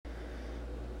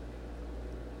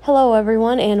Hello,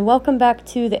 everyone, and welcome back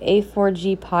to the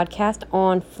A4G podcast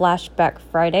on Flashback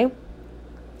Friday.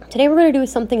 Today we're going to do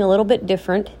something a little bit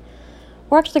different.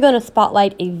 We're actually going to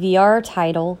spotlight a VR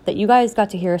title that you guys got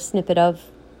to hear a snippet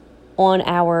of on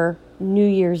our New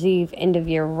Year's Eve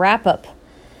end-of-year wrap-up,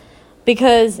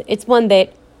 because it's one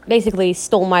that basically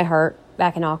stole my heart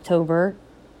back in October.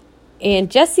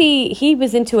 And Jesse, he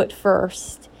was into it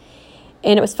first.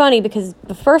 And it was funny because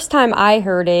the first time I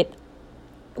heard it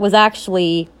was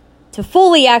actually to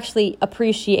fully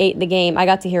appreciate the game. I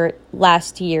got to hear it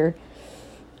last year.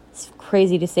 It's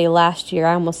crazy to say last year.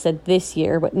 I almost said this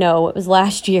year, but no, it was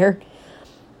last year.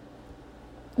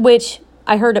 Which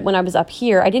I heard it when I was up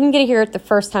here. I didn't get to hear it the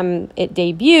first time it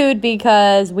debuted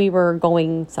because we were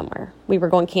going somewhere. We were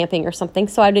going camping or something,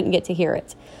 so I didn't get to hear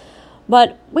it.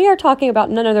 But we are talking about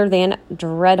none other than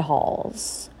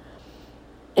Dreadhalls.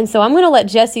 And so I'm going to let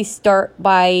Jesse start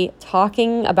by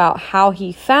talking about how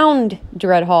he found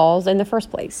Dreadhalls in the first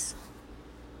place.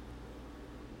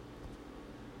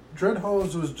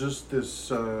 Dreadhalls was just this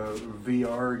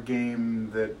VR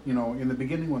game that, in the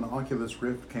beginning when Oculus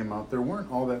Rift came out, there weren't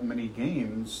all that many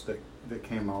games that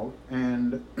came out.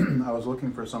 And I was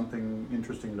looking for something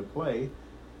interesting to play.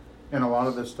 And a lot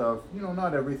of this stuff,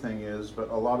 not everything is, but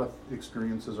a lot of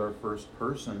experiences are first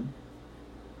person.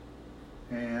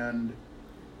 And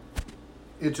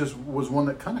it just was one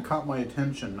that kind of caught my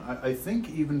attention. I think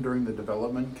even during the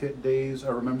development kit days, I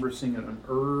remember seeing an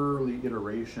early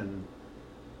iteration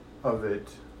of it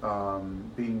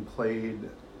being played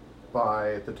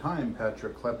by, at the time,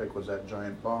 Patrick Klepek was at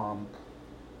Giant Bomb,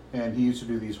 and he used to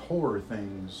do these horror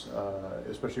things,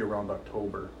 especially around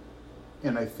October.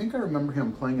 And I think I remember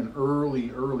him playing an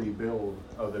early build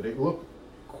of it. It looked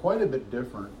quite a bit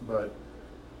different, but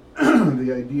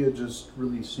the idea just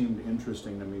really seemed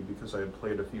interesting to me because I had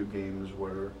played a few games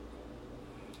where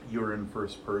you're in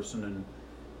first person and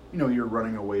you're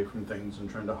running away from things and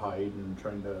trying to hide and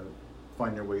trying to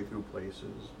find your way through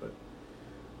places. But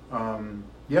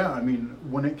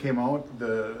when it came out,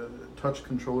 the touch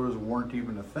controllers weren't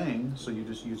even a thing, so you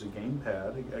just use a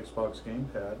gamepad, an Xbox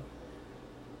gamepad.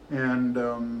 And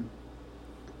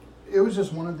it was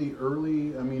just one of the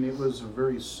early, it was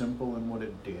very simple in what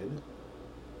it did,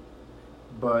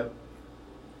 but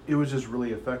it was just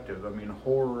really effective.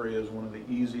 Horror is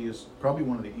probably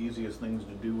one of the easiest things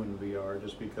to do in VR,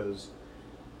 just because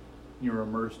you're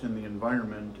immersed in the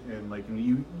environment, and if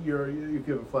you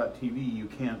have a flat TV, you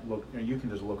can't look, you can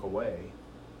just look away.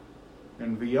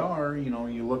 In VR,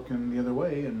 you look in the other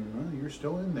way, and you're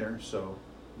still in there, so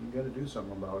you got to do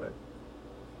something about it.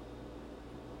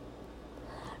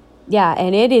 Yeah,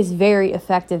 and it is very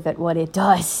effective at what it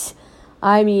does.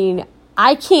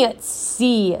 I can't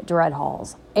see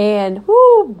Dreadhalls, and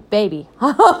whoo, baby,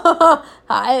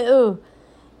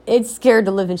 it's scared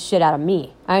the living shit out of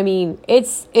me.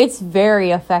 It's very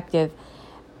effective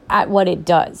at what it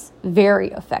does, very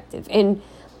effective. And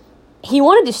he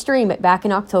wanted to stream it back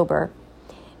in October,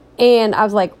 and I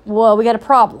was like, well, we got a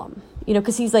problem,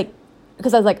 because I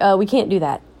was like, we can't do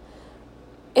that,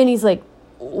 and he's like,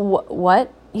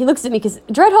 what? He looks at me because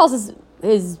Dreadhalls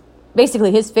is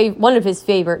basically one of his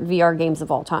favorite VR games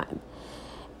of all time.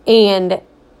 And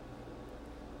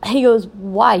he goes,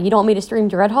 why? You don't want me to stream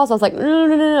Dreadhalls? I was like,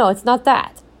 no, it's not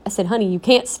that. I said, honey, you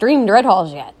can't stream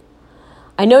Dreadhalls yet.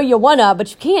 I know you wanna,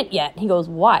 but you can't yet. He goes,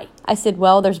 why? I said,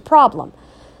 well, there's a problem.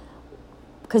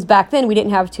 Because back then we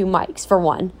didn't have two mics, for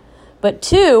one. But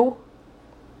two,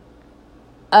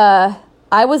 I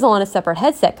was on a separate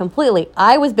headset completely.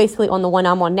 I was basically on the one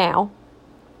I'm on now.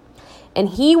 And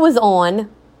he was on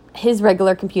his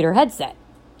regular computer headset.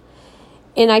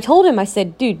 And I told him, I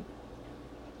said, dude,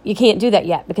 you can't do that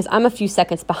yet because I'm a few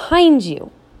seconds behind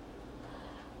you.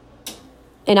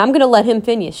 And I'm going to let him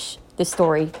finish this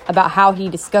story about how he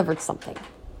discovered something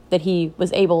that he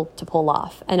was able to pull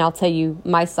off. And I'll tell you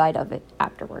my side of it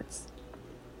afterwards.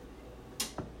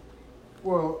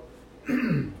 Well,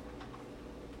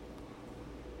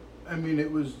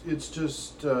 it's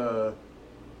just,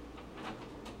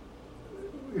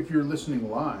 if you're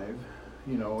listening live,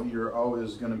 you're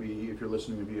always going to be, if you're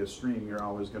listening via stream, you're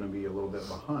always going to be a little bit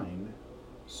behind.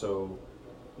 So,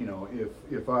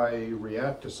 if I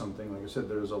react to something, like I said,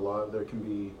 there can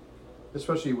be,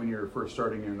 especially when you're first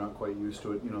starting and you're not quite used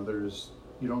to it, you don't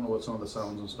know what some of the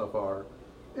sounds and stuff are.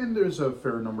 And there's a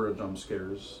fair number of jump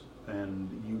scares,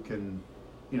 and you can,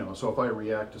 so if I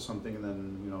react to something and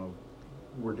then,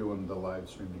 we're doing the live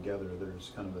stream together,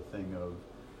 there's kind of a thing of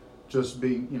just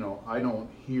being, I don't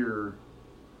hear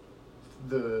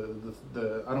the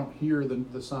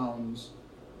sounds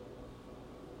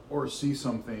or see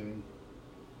something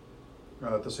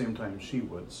at the same time she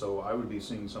would. So I would be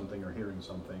seeing something or hearing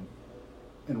something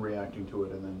and reacting to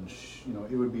it, and then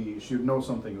it would be, she would know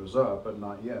something was up, but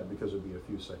not yet, because it would be a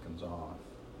few seconds off.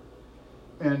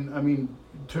 And I mean,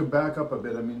 to back up a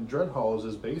bit, I mean, Dreadhalls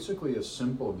is basically a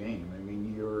simple game. I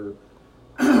mean, you're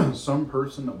some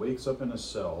person that wakes up in a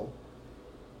cell.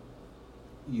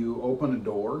 You open a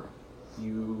door.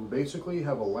 You basically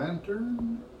have a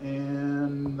lantern,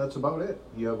 and that's about it.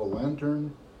 You have a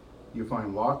lantern. You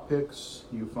find lockpicks.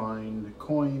 You find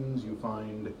coins. You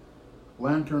find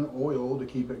lantern oil to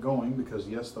keep it going, because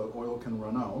yes, the oil can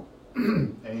run out.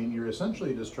 And you're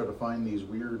essentially just trying to find these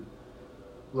weird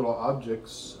little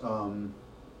objects.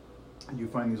 You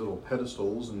find these little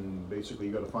pedestals, and basically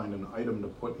you got to find an item to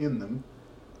put in them,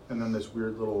 and then this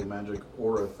weird little magic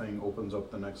aura thing opens up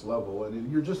the next level,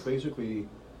 and you're just basically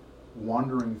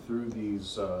wandering through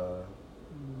these.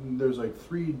 There's like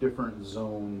 3 different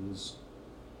zones.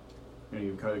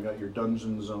 You've kind of got your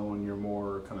dungeon zone, your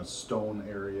more kind of stone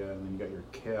area, and then you got your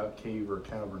cave or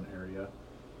cavern area.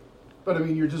 But I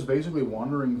mean, you're just basically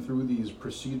wandering through these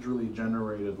procedurally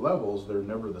generated levels. They're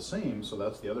never the same, so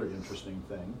that's the other interesting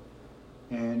thing.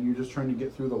 And you're just trying to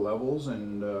get through the levels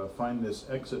and find this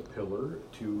exit pillar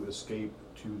to escape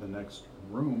to the next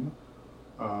room,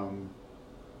 or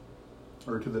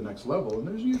to the next level. And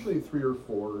there's usually 3 or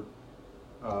 4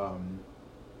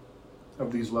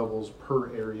 of these levels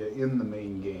per area in the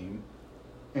main game.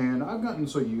 And I've gotten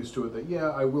so used to it that, yeah,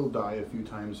 I will die a few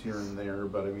times here and there,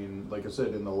 but I mean, like I said,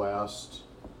 in the last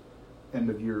end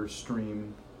of year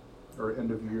stream, or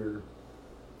end of year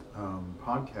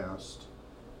podcast,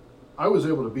 I was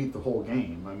able to beat the whole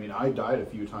game. I mean, I died a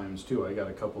few times too. I got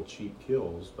a couple cheap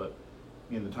kills, but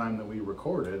in the time that we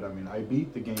recorded, I mean, I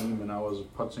beat the game, and I was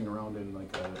putzing around in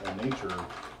like a nature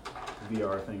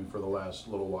VR thing for the last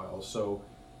little while. So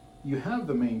you have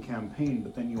the main campaign,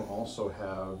 but then you also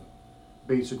have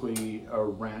basically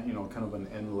kind of an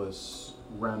endless,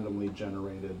 randomly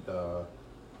generated,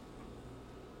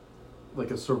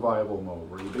 like a survival mode,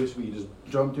 where you basically just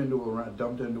dumped into a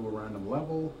random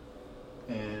level,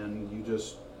 and you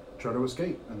just try to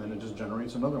escape, and then it just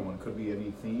generates another one. Could be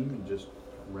any theme, and just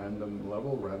random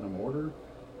level, random order.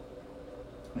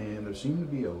 And there seem to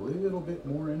be a little bit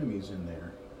more enemies in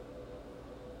there.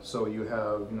 So you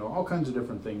have, all kinds of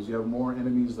different things. You have more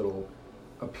enemies that'll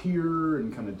appear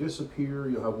and kind of disappear.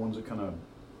 You'll have ones that kind of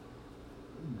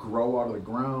grow out of the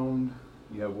ground.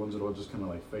 You have ones that will just kind of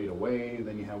like fade away.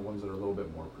 Then you have ones that are a little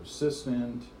bit more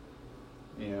persistent.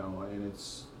 And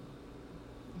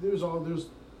there's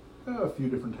a few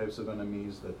different types of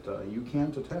enemies that you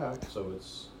can't attack. So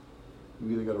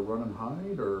you either got to run and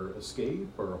hide, or escape,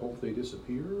 or hope they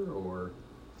disappear, or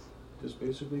just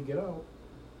basically get out.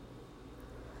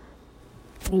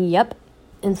 Yep.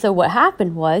 And so what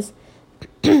happened was,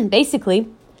 basically,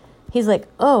 he's like,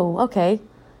 oh, okay.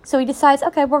 So he decides,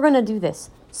 okay, we're going to do this.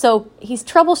 So he's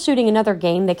troubleshooting another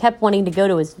game. They kept wanting to go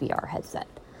to his VR headset.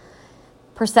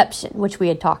 Perception, which we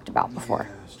had talked about before.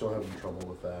 Yeah, still having trouble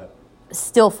with that.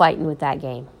 Still fighting with that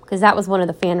game, because that was one of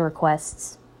the fan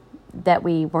requests that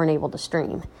we weren't able to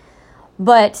stream.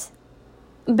 But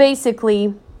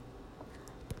basically,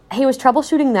 he was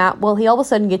troubleshooting that. Well, he all of a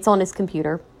sudden gets on his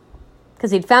computer,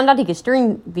 because he'd found out he could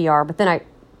stream VR, but then I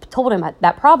told him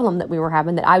that problem that we were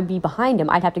having, that I would be behind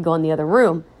him. I'd have to go in the other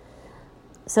room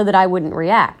so that I wouldn't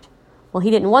react. Well,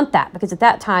 he didn't want that, because at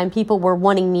that time, people were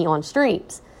wanting me on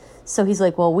streams. So he's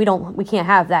like, well, we can't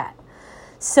have that.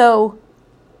 So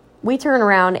we turn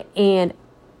around, and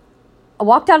I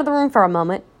walked out of the room for a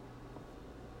moment,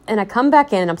 and I come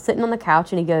back in, and I'm sitting on the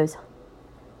couch, and he goes,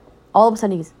 all of a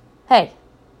sudden he goes, hey,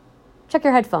 check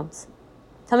your headphones.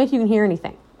 Tell me if you can hear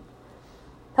anything.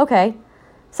 Okay.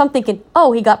 So I'm thinking,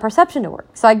 oh, he got perception to work.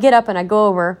 So I get up and I go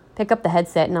over, pick up the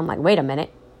headset, and I'm like, wait a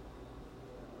minute.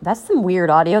 That's some weird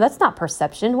audio. That's not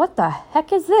perception. What the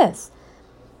heck is this?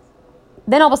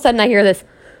 Then all of a sudden I hear this.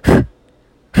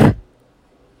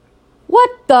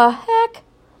 What the heck?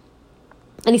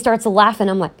 And he starts laughing.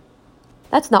 I'm like,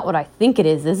 that's not what I think it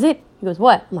is it? He goes,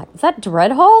 what? I'm like, is that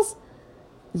Dreadhalls?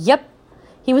 Yep.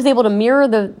 He was able to mirror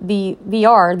the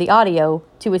VR, the audio,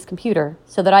 to his computer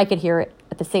so that I could hear it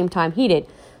at the same time he did.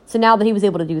 So now that he was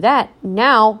able to do that,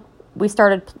 now we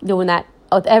started doing that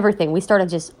with everything.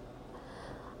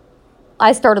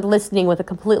 I started listening with a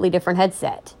completely different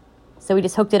headset. So we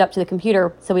just hooked it up to the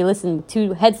computer, so we listened with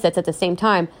 2 headsets at the same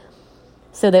time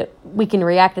so that we can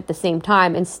react at the same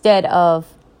time instead of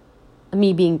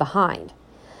me being behind.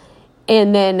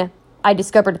 And then I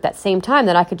discovered at that same time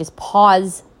that I could just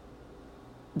pause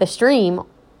the stream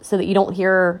so that you don't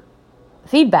hear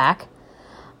feedback.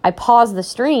 I paused the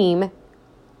stream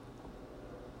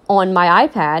on my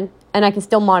iPad, And I can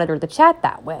still monitor the chat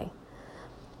that way.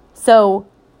 So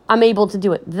I'm able to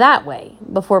do it that way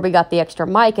before we got the extra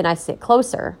mic and I sit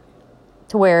closer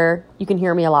to where you can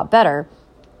hear me a lot better.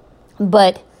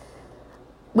 But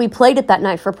we played it that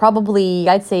night for probably,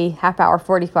 I'd say, half hour,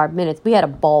 45 minutes. We had a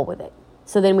ball with it.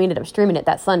 So then we ended up streaming it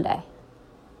that Sunday.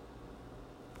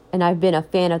 And I've been a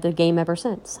fan of the game ever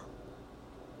since.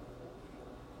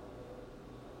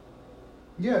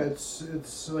 Yeah,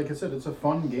 it's like I said, it's a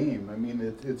fun game. I mean,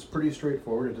 it's pretty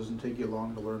straightforward. It doesn't take you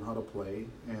long to learn how to play.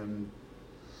 And,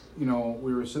 you know,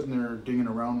 we were sitting there digging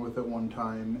around with it one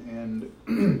time.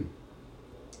 And,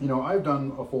 you know, I've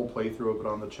done a full playthrough of it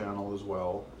on the channel as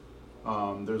well.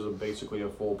 There's basically a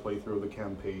full playthrough of the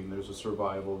campaign. There's a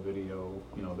survival video.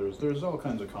 You know, there's all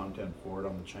kinds of content for it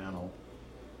on the channel.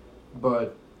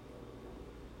 But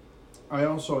I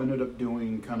also ended up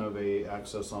doing kind of a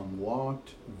Access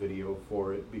Unlocked video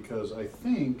for it because I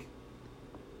think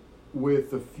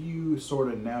with a few sort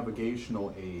of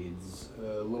navigational aids,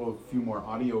 a few more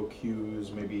audio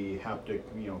cues, maybe haptic,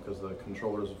 you know, because the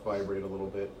controllers vibrate a little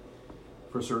bit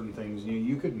for certain things,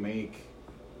 you could make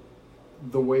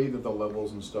the way that the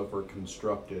levels and stuff are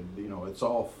constructed, you know, it's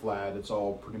all flat, it's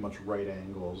all pretty much right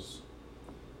angles.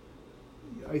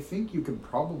 I think you could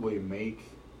probably make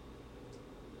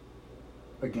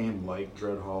a game like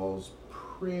Dreadhalls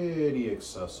pretty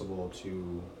accessible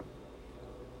to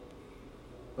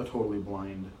a totally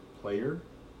blind player.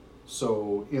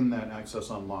 So in that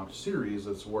Access Unlocked series,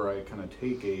 that's where I kind of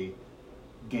take a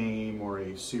game or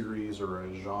a series or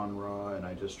a genre and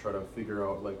I just try to figure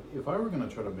out, like, if I were going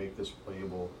to try to make this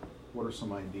playable, what are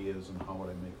some ideas and how would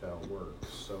I make that work?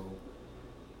 So,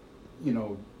 you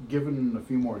know, given a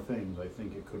few more things, I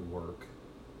think it could work.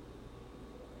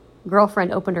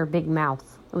 Girlfriend opened her big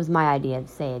mouth. It was my idea to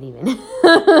say it even.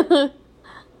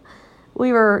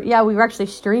 We were actually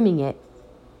streaming it,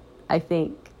 I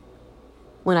think,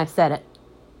 when I said it.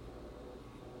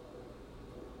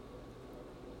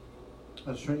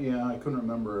 That's true. Yeah, I couldn't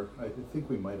remember. I think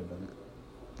we might have been.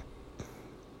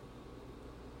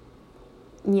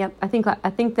 Yep, I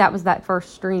think that was that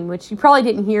first stream, which you probably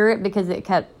didn't hear it because it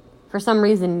kept, for some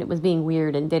reason, it was being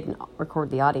weird and didn't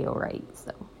record the audio right,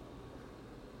 so.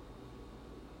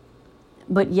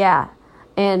 But yeah,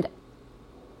 and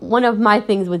one of my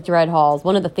things with Dreadhalls,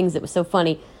 one of the things that was so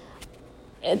funny,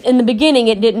 in the beginning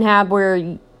it didn't have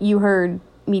where you heard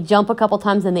me jump a couple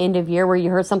times in the end of year where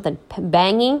you heard something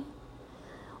banging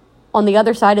on the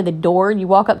other side of the door. You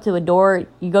walk up to a door,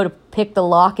 you go to pick the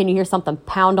lock and you hear something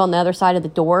pound on the other side of the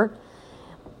door.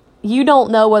 You don't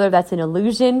know whether that's an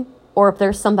illusion or if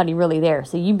there's somebody really there,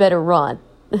 so you better run.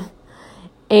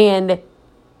 And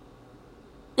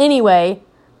anyway,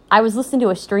 I was listening to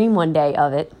a stream one day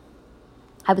of it.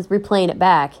 I was replaying it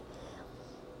back.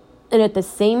 And at the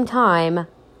same time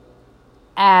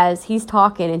as he's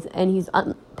talking and he's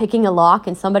picking a lock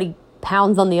and somebody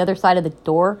pounds on the other side of the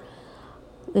door,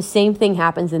 the same thing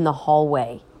happens in the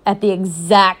hallway at the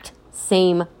exact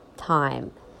same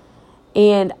time.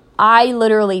 And I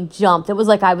literally jumped. It was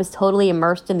like I was totally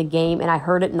immersed in the game and I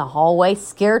heard it in the hallway.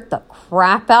 Scared the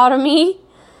crap out of me.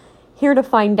 Here to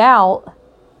find out,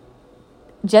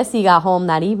 Jesse got home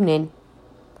that evening.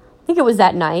 I think it was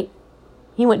that night.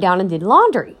 He went down and did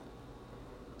laundry.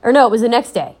 Or no, it was the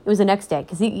next day. It was the next day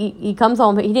because he comes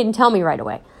home, but he didn't tell me right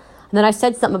away. And then I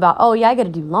said something about, oh, yeah, I got to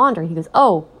do laundry. He goes,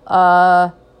 oh,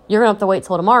 you're going to have to wait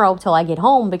till tomorrow till I get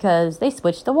home because they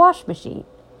switched the wash machine.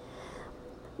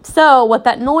 So what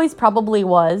that noise probably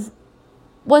was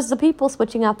the people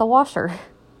switching out the washer.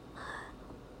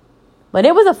 But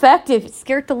it was effective. It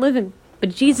scared the living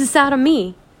bejesus out of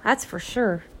me. That's for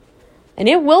sure. And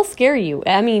it will scare you.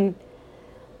 I mean,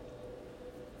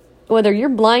 whether you're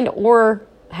blind or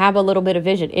have a little bit of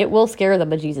vision, it will scare the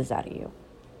bejesus out of you.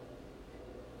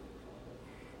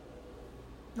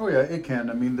 Oh yeah, it can.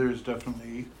 I mean, there's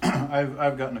definitely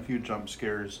I've gotten a few jump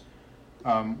scares.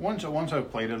 Once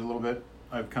I've played it a little bit,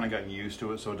 I've kind of gotten used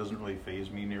to it, so it doesn't really faze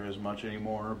me near as much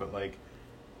anymore. But like,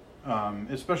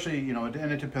 especially, you know,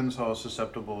 and it depends how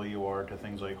susceptible you are to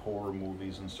things like horror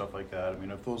movies and stuff like that. I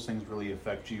mean, if those things really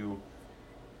affect you,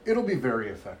 it'll be very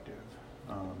effective.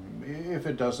 If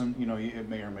it doesn't, you know, it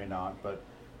may or may not. But,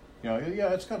 you know, yeah,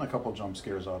 it's gotten a couple jump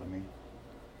scares out of me.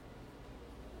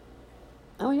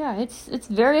 Oh yeah, it's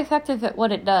very effective at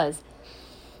what it does.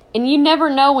 And you never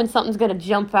know when something's going to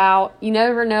jump out. You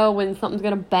never know when something's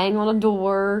going to bang on a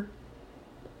door.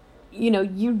 You know,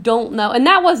 you don't know. And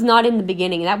that was not in the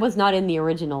beginning. That was not in the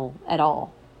original at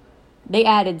all. They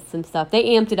added some stuff. They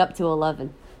amped it up to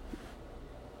 11.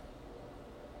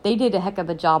 They did a heck of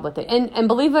a job with it. And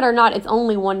believe it or not, it's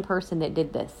only one person that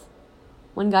did this.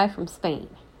 One guy from Spain.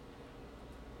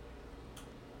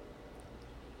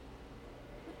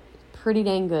 pretty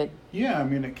dang good. Yeah, I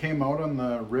mean, it came out on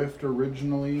the Rift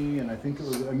originally, and I think it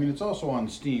was, I mean, it's also on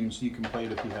Steam, so you can play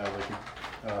it if you have, like,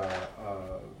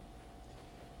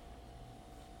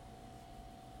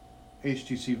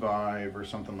 HTC Vive or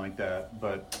something like that,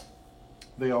 but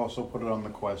they also put it on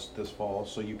the Quest this fall,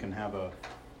 so you can have a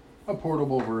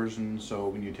portable version, so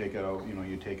when you take it out, you know,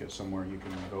 you take it somewhere, you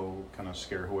can go kind of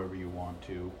scare whoever you want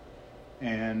to.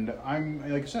 And I'm,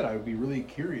 like I said, I would be really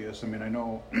curious. I mean, I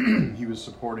know he was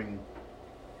supporting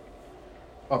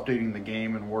updating the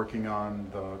game and working on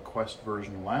the Quest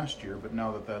version last year, but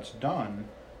now that that's done,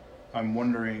 I'm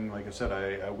wondering, like I said,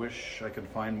 I wish I could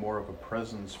find more of a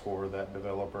presence for that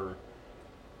developer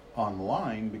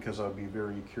online, because I'd be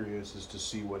very curious as to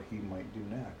see what he might do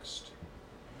next.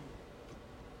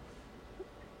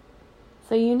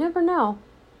 So you never know.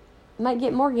 Might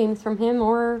get more games from him,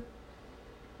 or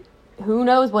who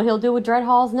knows what he'll do with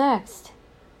Dreadhalls next.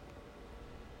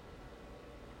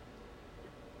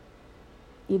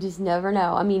 You just never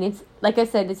know. I mean, it's, like I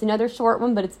said, it's another short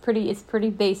one, but it's pretty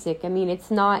basic. I mean,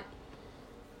 it's not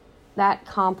that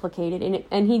complicated.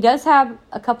 And he does have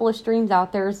a couple of streams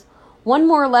out. There's one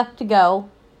more left to go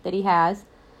that he has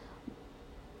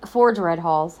for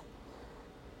Dreadhalls.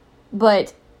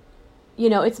 But, you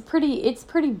know, it's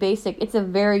pretty basic. It's a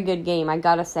very good game, I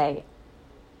gotta say.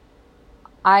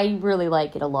 I really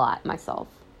like it a lot myself.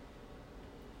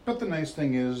 But the nice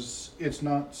thing is, it's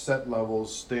not set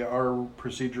levels. They are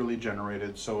procedurally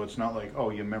generated, so it's not like, oh,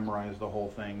 you memorize the whole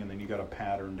thing and then you got a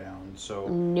pattern down. So,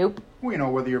 nope. You know,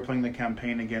 whether you're playing the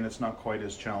campaign again, it's not quite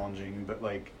as challenging, but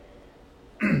like,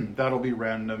 that'll be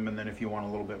random, and then if you want a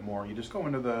little bit more, you just go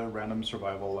into the random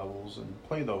survival levels and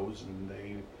play those, and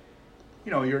they,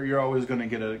 you know, you're always going to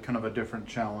get a kind of a different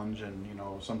challenge, and, you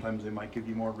know, sometimes they might give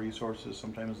you more resources,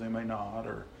 sometimes they might not,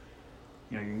 or,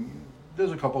 you know,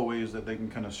 there's a couple of ways that they can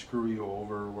kind of screw you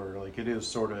over, where, like, it is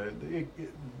sort of, the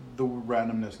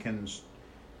randomness can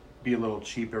be a little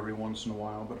cheap every once in a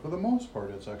while, but for the most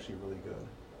part, it's actually really good.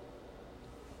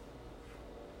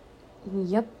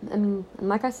 Yep. I mean,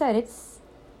 like I said, it's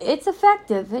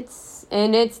effective. It's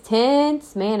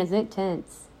tense. Man, is it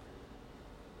tense.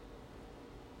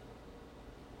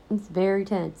 It's very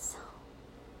tense.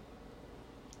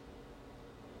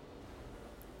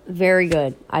 Very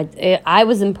good. I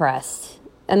was impressed.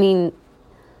 I mean,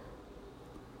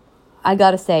 I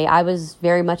gotta say, I was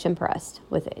very much impressed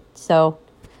with it. So,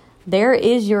 there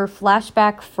is your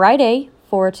Flashback Friday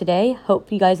for today.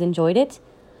 Hope you guys enjoyed it.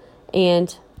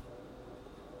 And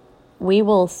we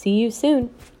will see you soon.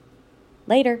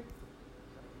 Later.